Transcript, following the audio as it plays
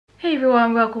Hey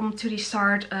everyone, welcome to the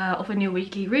start of a new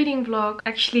weekly reading vlog.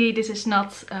 Actually, this is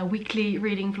not a weekly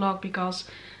reading vlog because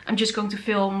I'm just going to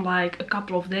film like a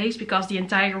couple of days because the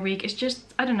entire week is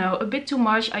just, I don't know, a bit too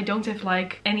much. I don't have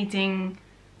like anything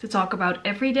to talk about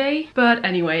every day. But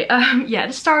anyway, yeah,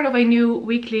 the start of a new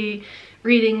weekly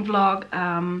reading vlog.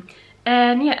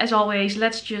 And yeah, as always,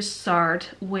 let's just start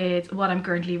with what I'm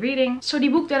currently reading. So the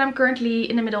book that I'm currently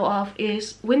in the middle of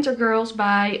is Winter Girls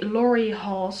by Laurie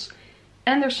Halse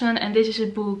Anderson, and this is a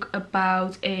book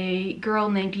about a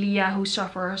girl named Leah who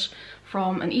suffers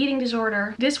from an eating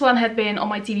disorder. This one had been on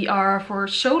my TBR for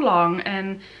so long,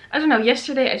 and I don't know,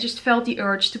 yesterday I just felt the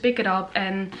urge to pick it up,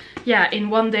 and yeah,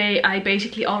 in one day I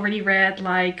basically already read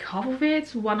like half of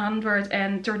it,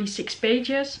 136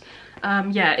 pages.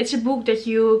 Yeah, it's a book that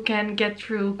you can get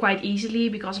through quite easily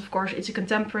because of course it's a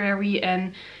contemporary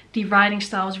and the writing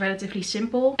style is relatively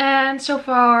simple. And so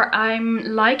far I'm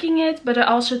liking it, but I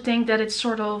also think that it's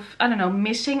sort of, I don't know,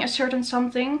 missing a certain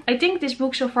something. I think this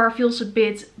book so far feels a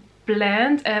bit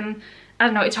bland, and I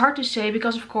don't know, it's hard to say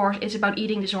because of course it's about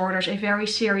eating disorders, a very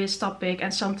serious topic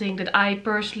and something that I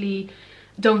personally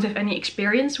don't have any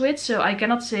experience with, so I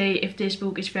cannot say if this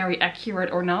book is very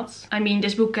accurate or not. I mean,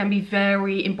 this book can be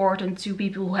very important to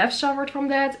people who have suffered from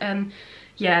that, and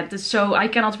yeah, so I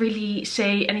cannot really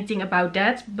say anything about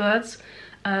that, but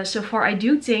so far I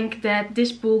do think that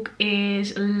this book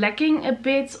is lacking a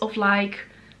bit of like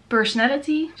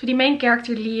personality. So the main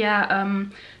character Leah,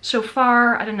 so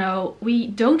far, I don't know, we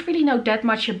don't really know that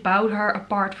much about her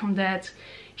apart from that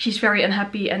she's very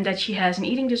unhappy and that she has an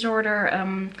eating disorder.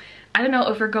 I don't know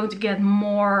if we're going to get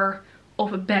more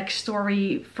of a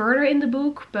backstory further in the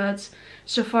book, but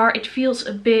so far it feels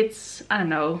a bit, I don't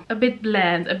know, a bit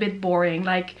bland, a bit boring.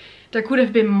 Like there could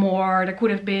have been more, there could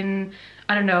have been,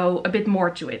 I don't know, a bit more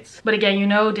to it. But again, you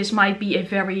know, this might be a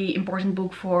very important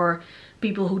book for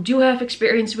people who do have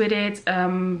experience with it.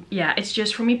 Yeah, it's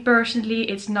just for me personally,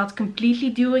 it's not completely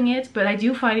doing it, but I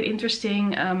do find it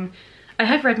interesting. I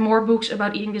have read more books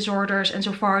about eating disorders, and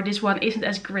so far this one isn't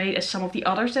as great as some of the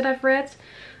others that I've read.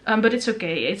 But it's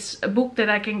okay. It's a book that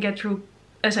I can get through,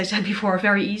 as I said before,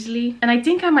 very easily. And I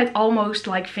think I might almost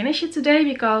like finish it today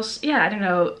because, yeah, I don't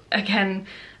know, again,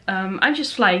 I'm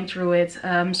just flying through it.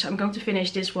 So I'm going to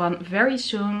finish this one very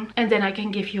soon, and then I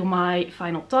can give you my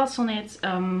final thoughts on it.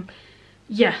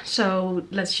 Yeah, so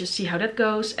let's just see how that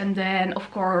goes. And then of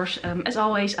course, as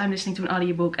always, I'm listening to an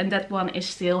audiobook, and that one is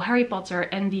still Harry Potter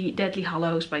and the Deathly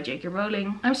Hallows by J.K.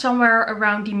 Rowling. I'm somewhere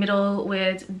around the middle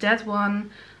with that one.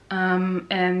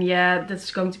 And yeah,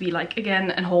 that's going to be like,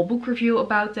 again, a whole book review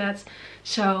about that.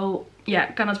 So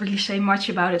yeah, cannot really say much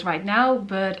about it right now,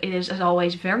 but it is as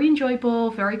always very enjoyable,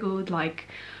 very good. Like,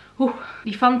 whew.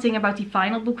 The fun thing about the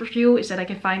final book review is that I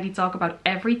can finally talk about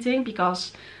everything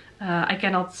because I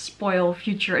cannot spoil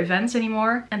future events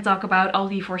anymore, and talk about all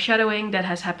the foreshadowing that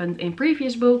has happened in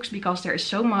previous books because there is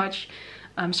so much.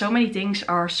 So many things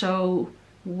are so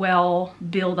well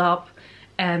built up,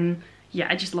 and yeah,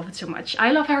 I just love it so much.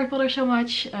 I love Harry Potter so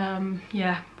much.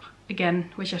 Yeah, again,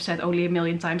 which I've said only a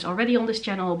million times already on this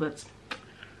channel, but...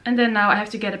 And then now I have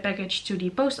to get a package to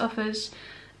the post office.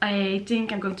 I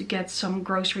think I'm going to get some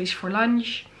groceries for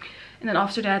lunch. And then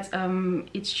after that,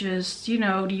 it's just, you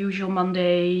know, the usual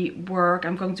Monday work.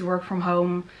 I'm going to work from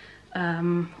home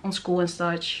on school and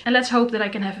such. And let's hope that I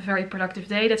can have a very productive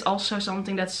day. That's also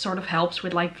something that sort of helps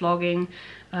with like vlogging.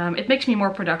 It makes me more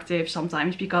productive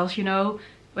sometimes because, you know,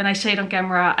 when I say it on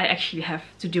camera, I actually have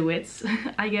to do it,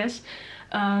 I guess.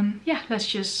 Yeah, let's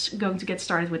just going to get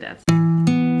started with that.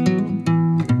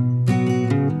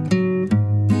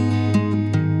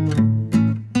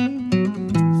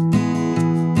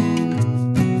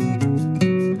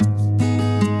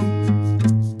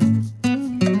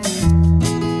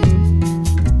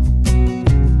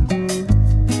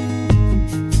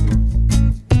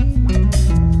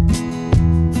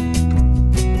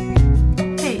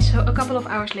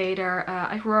 Hours later,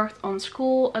 I've worked on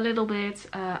school a little bit,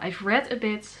 I've read a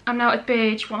bit. I'm now at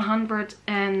page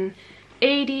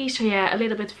 180, so yeah, a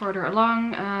little bit further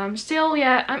along. Still,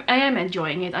 yeah, I am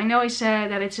enjoying it. I know I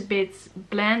said that it's a bit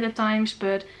bland at times,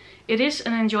 but it is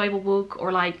an enjoyable book,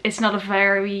 or like, it's not a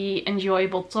very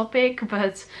enjoyable topic,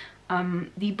 but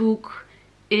the book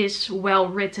is well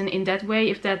written in that way,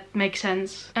 if that makes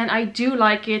sense. And I do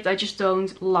like it, I just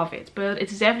don't love it. But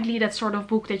it's definitely that sort of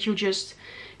book that you just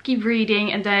keep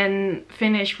reading and then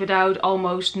finish without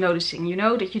almost noticing, you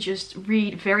know, that you just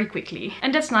read very quickly.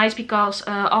 And that's nice because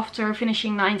after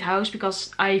finishing Ninth House,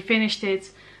 because I finished it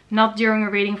not during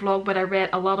a reading vlog, but I read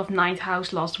a lot of Ninth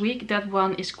House last week. That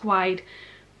one is quite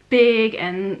big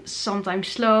and sometimes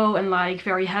slow and like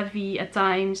very heavy at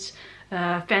times.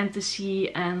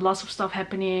 fantasy and lots of stuff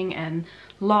happening and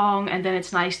long, and then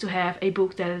it's nice to have a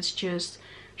book that is just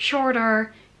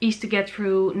shorter, easy to get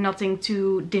through, nothing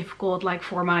too difficult like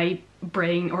for my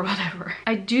brain or whatever.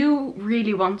 I do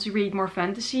really want to read more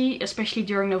fantasy, especially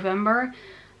during November.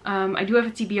 I do have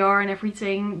a TBR and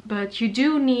everything, but you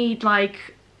do need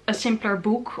like a simpler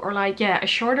book, or like, yeah, a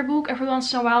shorter book every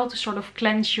once in a while to sort of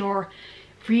cleanse your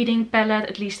reading palette.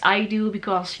 At least I do,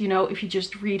 because, you know, if you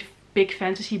just read big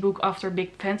fantasy book after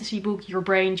big fantasy book, your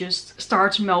brain just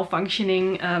starts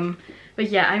malfunctioning. But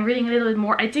yeah, I'm reading a little bit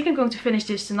more. I think I'm going to finish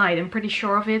this tonight. I'm pretty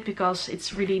sure of it, because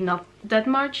it's really not that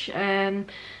much,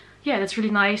 and yeah, that's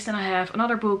really nice. Then I have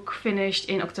another book finished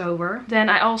in October. Then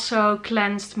I also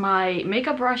cleansed my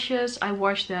makeup brushes. I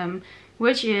washed them,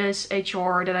 which is a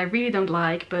chore that I really don't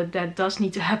like, but that does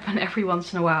need to happen every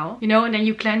once in a while. You know, and then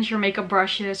you cleanse your makeup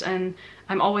brushes, and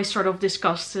I'm always sort of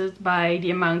disgusted by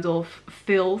the amount of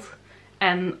filth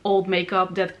and old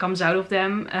makeup that comes out of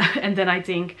them. And then I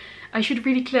think I should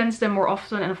really cleanse them more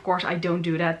often. And of course I don't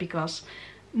do that, because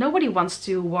nobody wants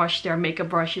to wash their makeup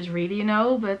brushes really, you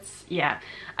know. But yeah,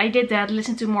 I did that,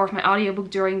 listened to more of my audiobook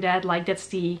during that. Like, that's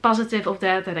the positive of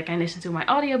that I can listen to my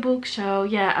audiobook. So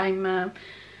yeah, I'm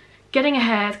getting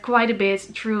ahead quite a bit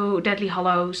through Deadly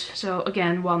Hallows. So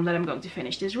again, one that I'm going to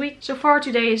finish this week. So far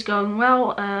today is going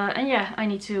well, and yeah, I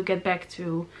need to get back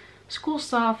to school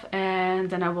stuff, and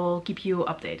then I will keep you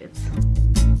updated.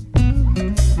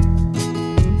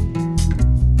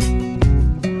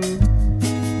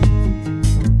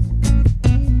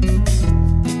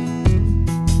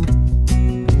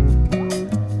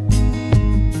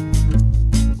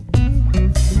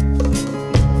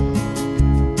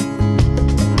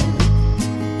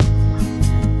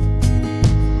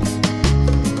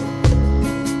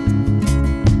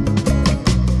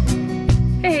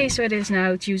 So it is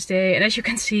now Tuesday, and as you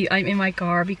can see, I'm in my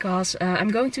car because I'm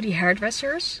going to the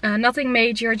hairdressers. Nothing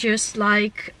major, just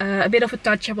like a bit of a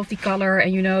touch up of the color,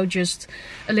 and you know, just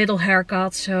a little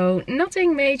haircut. So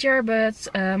nothing major, but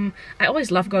I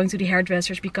always love going to the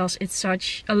hairdressers because it's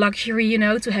such a luxury, you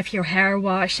know, to have your hair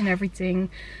washed and everything.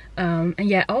 And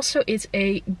yeah, also it's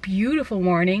a beautiful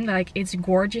morning. Like, it's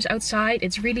gorgeous outside.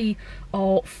 It's really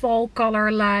all fall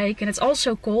color like, and it's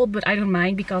also cold, but I don't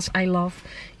mind because I love,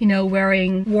 you know,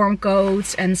 wearing warm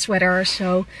coats and sweaters.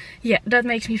 So yeah, that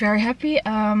makes me very happy.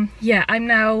 Yeah, I'm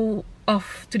now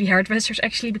off to the hairdressers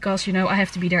actually, because, you know, I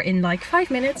have to be there in like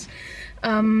 5 minutes.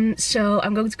 So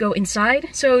I'm going to go inside.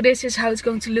 So this is how it's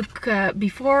going to look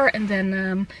before, and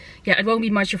then yeah, it won't be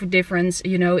much of a difference,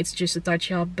 you know, it's just a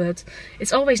touch up, but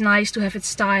it's always nice to have it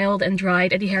styled and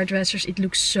dried at the hairdressers. It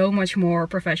looks so much more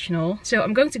professional. So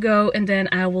I'm going to go, and then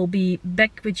I will be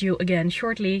back with you again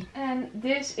shortly. And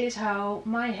this is how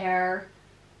my hair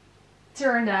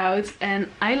turned out, and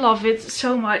I love it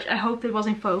so much. I hope it was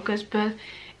in focus, but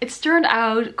it's turned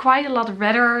out quite a lot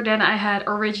redder than I had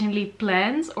originally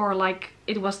planned, or like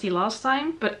it was the last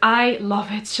time. But I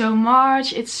love it so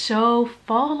much. It's so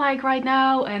fall-like right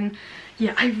now, and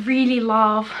yeah, I really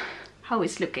love how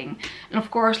it's looking. And of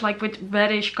course, like with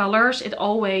reddish colors, it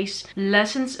always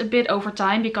lessens a bit over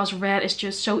time, because red is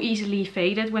just so easily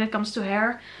faded when it comes to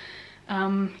hair.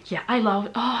 Yeah, I love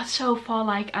it. Oh, it's so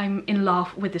fall-like. I'm in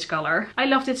love with this color. I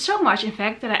loved it so much, in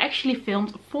fact, that I actually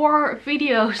filmed 4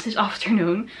 videos this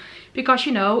afternoon, because,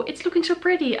 you know, it's looking so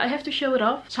pretty. I have to show it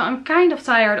off. So I'm kind of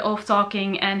tired of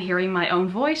talking and hearing my own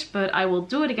voice, but I will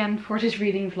do it again for this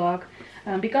reading vlog.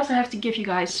 Because I have to give you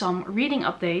guys some reading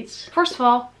updates. First of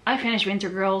all, I finished Winter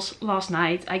Girls last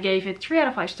night. I gave it 3 out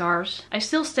of 5 stars. I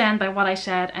still stand by what I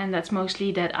said, and that's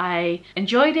mostly that I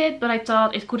enjoyed it, but I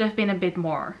thought it could have been a bit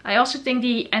more. I also think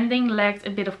the ending lacked a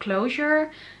bit of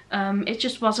closure. It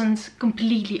just wasn't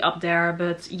completely up there,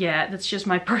 but yeah, that's just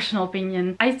my personal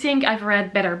opinion. I think I've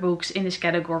read better books in this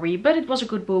category, but it was a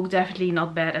good book, definitely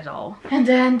not bad at all. And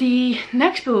then the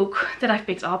next book that I've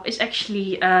picked up is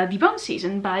actually The Bone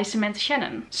Season by Samantha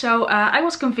Shannon. So I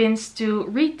was convinced to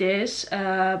read this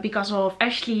because of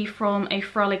Ashley from A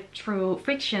Frolic Through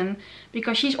Fiction,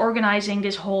 because she's organizing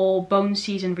this whole Bone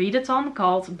Season readathon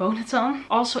called Bonathon.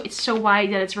 Also, it's so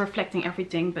wide that it's reflecting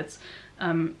everything, but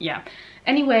yeah.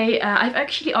 Anyway, I've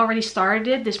actually already started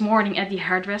it this morning at the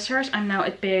hairdressers. I'm now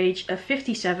at page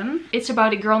 57. It's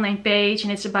about a girl named Paige,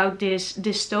 and it's about this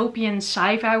dystopian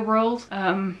sci-fi world.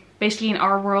 Basically in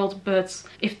our world, but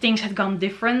if things had gone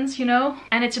different, you know.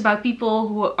 And it's about people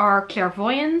who are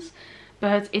clairvoyant,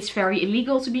 but it's very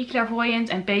illegal to be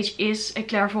clairvoyant, and Paige is a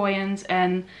clairvoyant,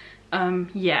 and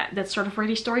yeah, that's sort of where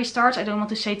the story starts. I don't want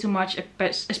to say too much,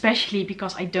 especially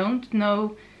because I don't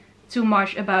know too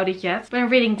much about it yet. But I'm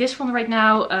reading this one right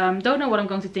now. Don't know what I'm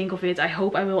going to think of it. I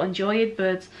hope I will enjoy it,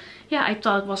 but yeah, I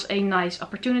thought it was a nice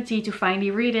opportunity to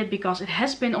finally read it because it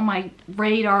has been on my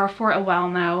radar for a while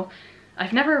now.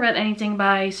 I've never read anything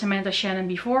by Samantha Shannon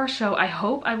before, so I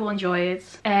hope I will enjoy it.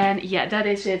 And yeah, that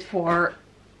is it for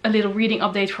a little reading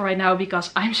update for right now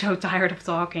because I'm so tired of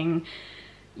talking.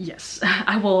 Yes,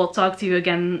 I will talk to you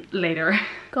again later.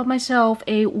 Got myself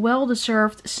a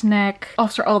well-deserved snack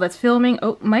after all that filming.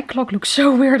 Oh, my clock looks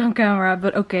so weird on camera,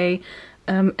 but okay.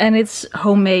 And it's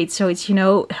homemade, so it's, you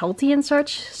know, healthy and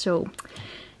such. So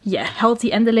yeah,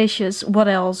 healthy and delicious. What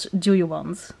else do you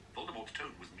want? Voldemort's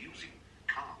tone was musing,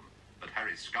 calm, but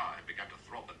Harry's sky began to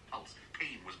throb and pulse.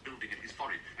 Pain was building in his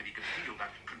forehead, and he could feel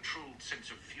that controlled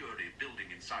sense of fury building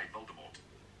inside Voldemort.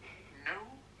 No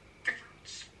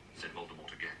difference, said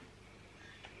Voldemort again.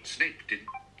 Snape didn't.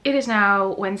 It is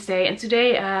now Wednesday, and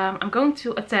today I'm going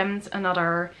to attempt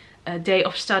another day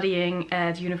of studying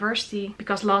at university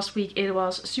because last week it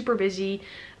was super busy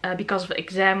because of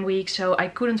exam week, so I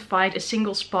couldn't find a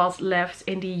single spot left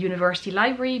in the university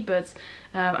library. But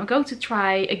I'm going to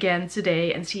try again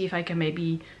today and see if I can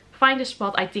maybe find a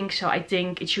spot. I think so. I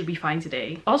think it should be fine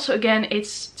today. Also, again,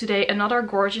 it's today another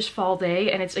gorgeous fall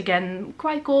day, and it's again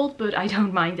quite cold, but I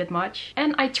don't mind that much.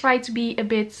 And I try to be a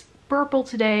bit purple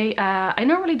today. I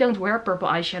normally don't wear purple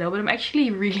eyeshadow, but I'm actually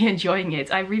really enjoying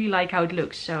it. I really like how it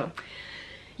looks. So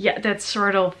yeah, that's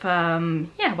sort of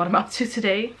yeah, what I'm up to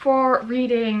today. For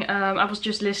reading, I was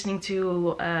just listening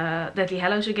to Deathly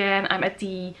Hallows again. I'm at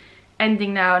the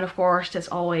ending now, and of course that's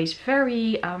always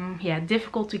very yeah,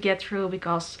 difficult to get through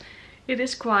because it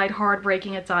is quite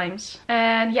heartbreaking at times.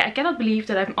 And yeah, I cannot believe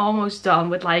that I'm almost done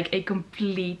with like a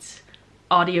complete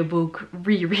audiobook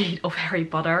reread of Harry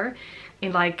Potter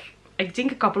in like I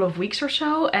think a couple of weeks or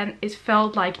so, and it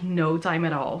felt like no time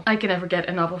at all. I can never get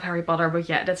enough of Harry Potter, but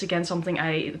yeah, that's again something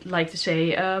I like to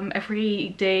say every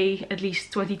day at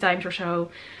least 20 times or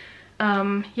so.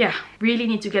 Yeah, really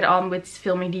need to get on with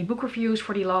filming the book reviews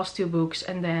for the last 2 books,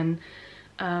 and then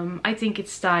I think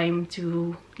it's time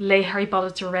to lay Harry Potter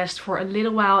to rest for a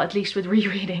little while, at least with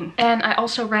rereading. And I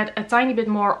also read a tiny bit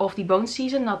more of the Bones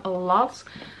season, not a lot.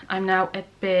 I'm now at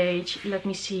page, let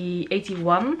me see,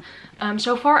 81.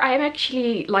 So far I am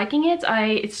actually liking it.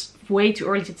 It's way too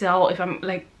early to tell if I'm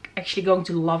like actually going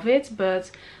to love it,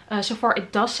 but so far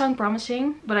it does sound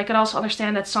promising. But I can also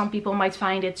understand that some people might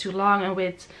find it too long and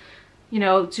with, you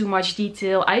know, too much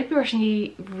detail. I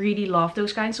personally really love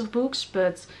those kinds of books,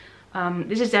 but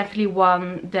this is definitely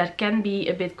one that can be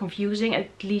a bit confusing,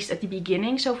 at least at the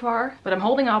beginning so far. But I'm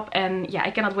holding up, and yeah,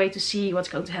 I cannot wait to see what's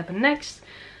going to happen next.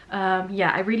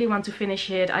 Yeah, I really want to finish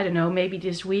it. I don't know, maybe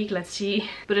this week, let's see.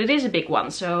 But it is a big one,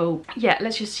 so yeah,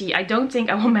 let's just see. I don't think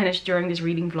I will manage during this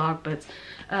reading vlog, but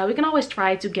we can always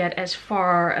try to get as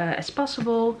far as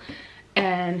possible.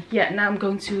 And yeah, now I'm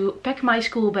going to pack my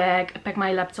school bag, pack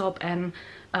my laptop and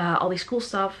all the school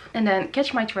stuff, and then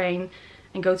catch my train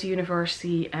and go to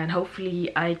university, and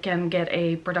hopefully I can get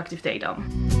a productive day done.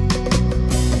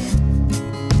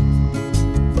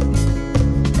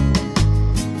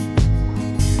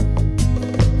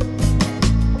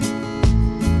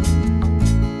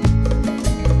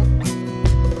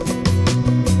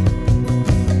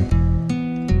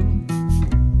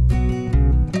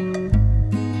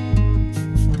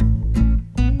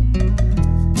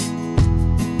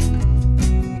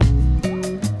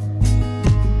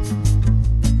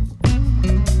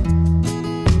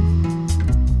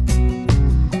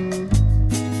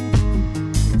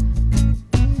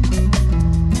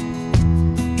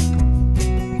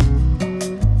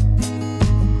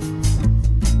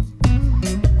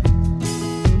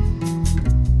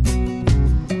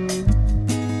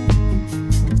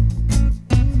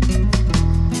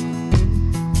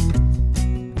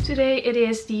 Today it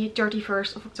is the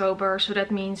 31st of October, so that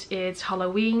means it's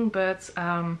Halloween, but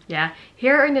yeah,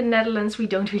 here in the Netherlands we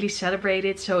don't really celebrate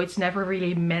it, so it's never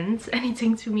really meant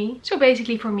anything to me. So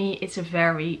basically for me it's a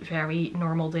very, very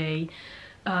normal day.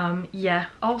 Yeah,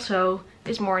 also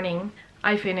this morning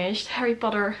I finished Harry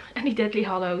Potter and the Deathly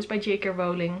Hallows by J.K.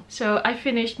 Rowling. So I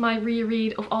finished my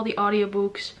reread of all the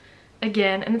audiobooks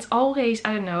again, and it's always,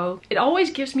 I don't know, it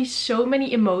always gives me so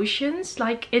many emotions.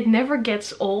 Like, it never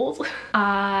gets old.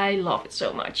 I love it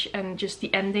so much, and just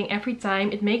the ending every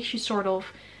time, it makes you sort of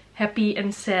happy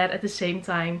and sad at the same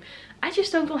time. I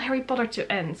just don't want Harry Potter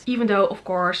to end, even though of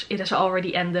course it has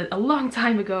already ended a long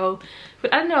time ago.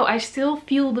 But I don't know, I still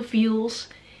feel the feels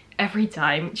every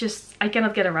time. Just, I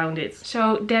cannot get around it.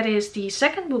 So that is the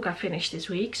second book I finished this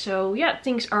week. So yeah,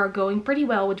 things are going pretty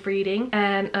well with reading.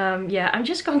 And yeah, I'm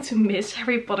just going to miss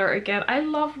Harry Potter again. I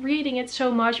love reading it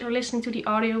so much, or listening to the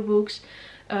audiobooks.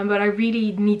 but I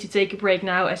really need to take a break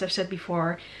now, as I've said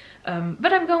before.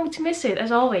 But I'm going to miss it,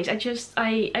 as always.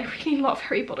 I really love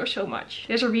Harry Potter so much.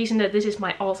 There's a reason that this is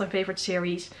my all-time favorite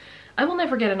series. I will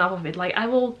never get enough of it. Like, I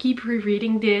will keep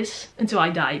rereading this until I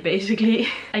die, basically.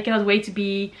 I cannot wait to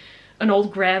be an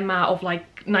old grandma of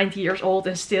like 90 years old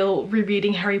and still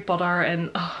rereading Harry Potter,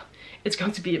 and oh, it's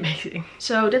going to be amazing.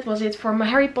 So that was it for my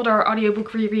Harry Potter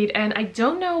audiobook reread, and I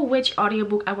don't know which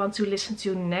audiobook I want to listen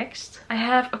to next. I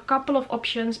have a couple of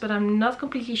options, but I'm not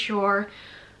completely sure.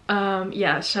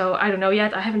 Yeah, so I don't know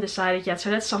yet. I haven't decided yet. So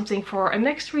that's something for a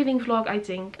next reading vlog, I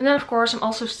think. And then of course I'm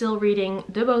also still reading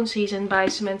The Bone Season by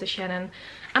Samantha Shannon.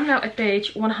 I'm now at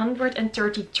page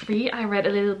 133. I read a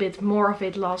little bit more of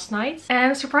it last night.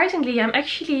 And surprisingly, I'm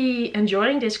actually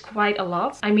enjoying this quite a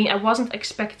lot. I mean, I wasn't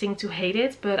expecting to hate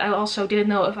it, but I also didn't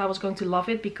know if I was going to love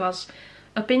it because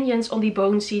opinions on The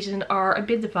Bone Season are a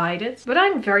bit divided, but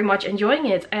I'm very much enjoying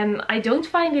it, and I don't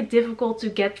find it difficult to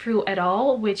get through at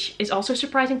all, which is also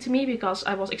surprising to me because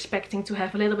I was expecting to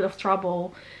have a little bit of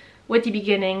trouble with the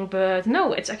beginning, but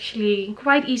no, it's actually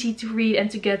quite easy to read and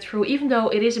to get through, even though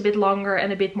it is a bit longer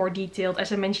and a bit more detailed,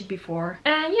 as I mentioned before.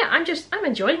 And yeah, I'm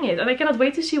enjoying it, and I cannot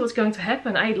wait to see what's going to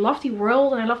happen. I love the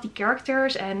world and I love the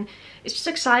characters, and it's just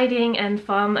exciting and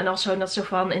fun, and also not so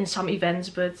fun in some events.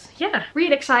 But yeah,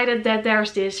 really excited that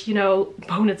there's this, you know,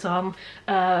 Boneathon,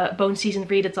 Bone Season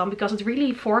readathon, because it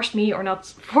really forced me, or not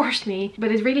forced me,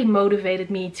 but it really motivated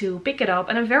me to pick it up,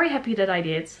 and I'm very happy that I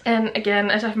did. And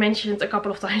again, as I've mentioned a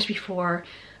couple of times before,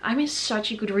 I'm in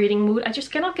such a good reading mood. I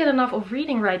just cannot get enough of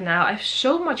reading right now. I have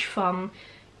so much fun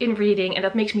in reading, and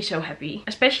that makes me so happy.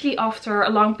 Especially after a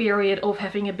long period of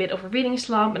having a bit of a reading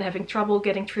slump and having trouble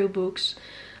getting through books.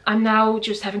 I'm now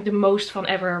just having the most fun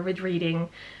ever with reading.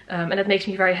 And that makes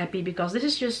me very happy because this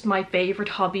is just my favorite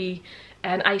hobby.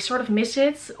 And I sort of miss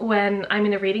it when I'm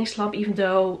in a reading slump, even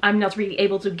though I'm not really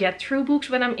able to get through books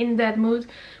when I'm in that mood.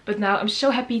 But now I'm so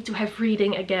happy to have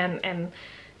reading again, and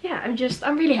yeah,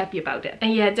 I'm really happy about it.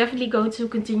 And yeah, definitely going to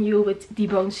continue with The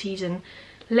Bone Season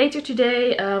later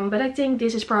today, but I think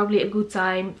this is probably a good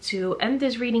time to end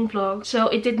this reading vlog. So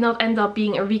it did not end up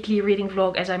being a weekly reading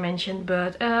vlog, as I mentioned,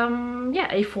 but yeah,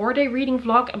 a 4-day reading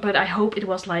vlog, but I hope it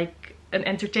was like an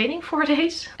entertaining 4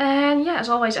 days. And yeah, as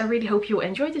always, I really hope you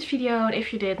enjoyed this video, and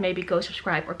if you did, maybe go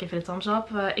subscribe or give it a thumbs up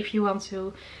if you want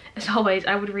to. As always,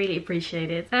 I would really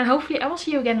appreciate it, and hopefully I will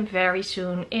see you again very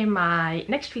soon in my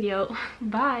next video.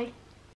 Bye!